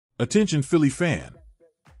Attention Philly fan.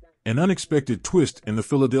 An unexpected twist in the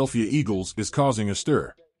Philadelphia Eagles is causing a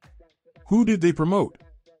stir. Who did they promote?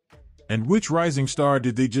 And which rising star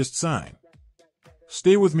did they just sign?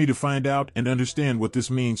 Stay with me to find out and understand what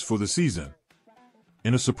this means for the season.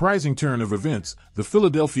 In a surprising turn of events, the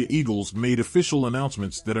Philadelphia Eagles made official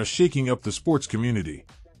announcements that are shaking up the sports community.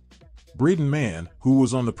 Braden Mann, who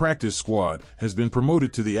was on the practice squad, has been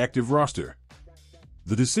promoted to the active roster.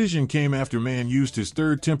 The decision came after Mann used his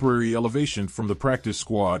third temporary elevation from the practice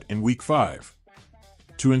squad in Week 5.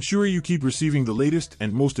 To ensure you keep receiving the latest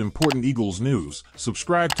and most important Eagles news,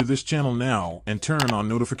 subscribe to this channel now and turn on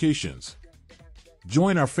notifications.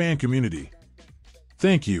 Join our fan community.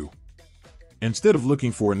 Thank you. Instead of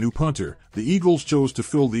looking for a new punter, the Eagles chose to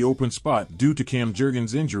fill the open spot due to Cam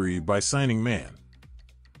Jurgens' injury by signing Mann.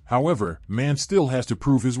 However, Mann still has to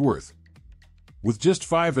prove his worth. With just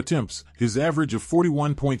 5 attempts, his average of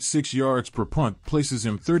 41.6 yards per punt places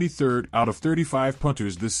him 33rd out of 35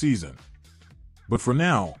 punters this season. But for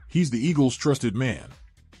now, he's the Eagles' trusted man.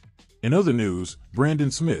 In other news, Brandon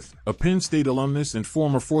Smith, a Penn State alumnus and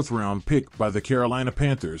former 4th-round pick by the Carolina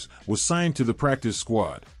Panthers, was signed to the practice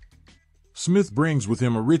squad. Smith brings with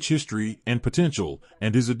him a rich history and potential,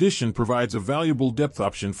 and his addition provides a valuable depth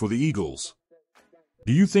option for the Eagles.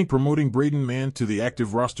 Do you think promoting Braden Mann to the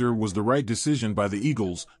active roster was the right decision by the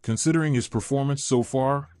Eagles, considering his performance so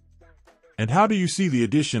far? And how do you see the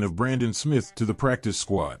addition of Brandon Smith to the practice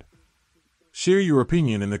squad? Share your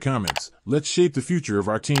opinion in the comments. Let's shape the future of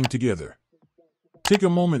our team together. Take a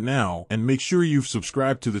moment now and make sure you've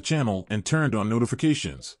subscribed to the channel and turned on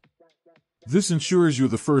notifications. This ensures you're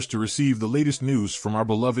the first to receive the latest news from our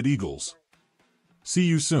beloved Eagles. See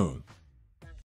you soon.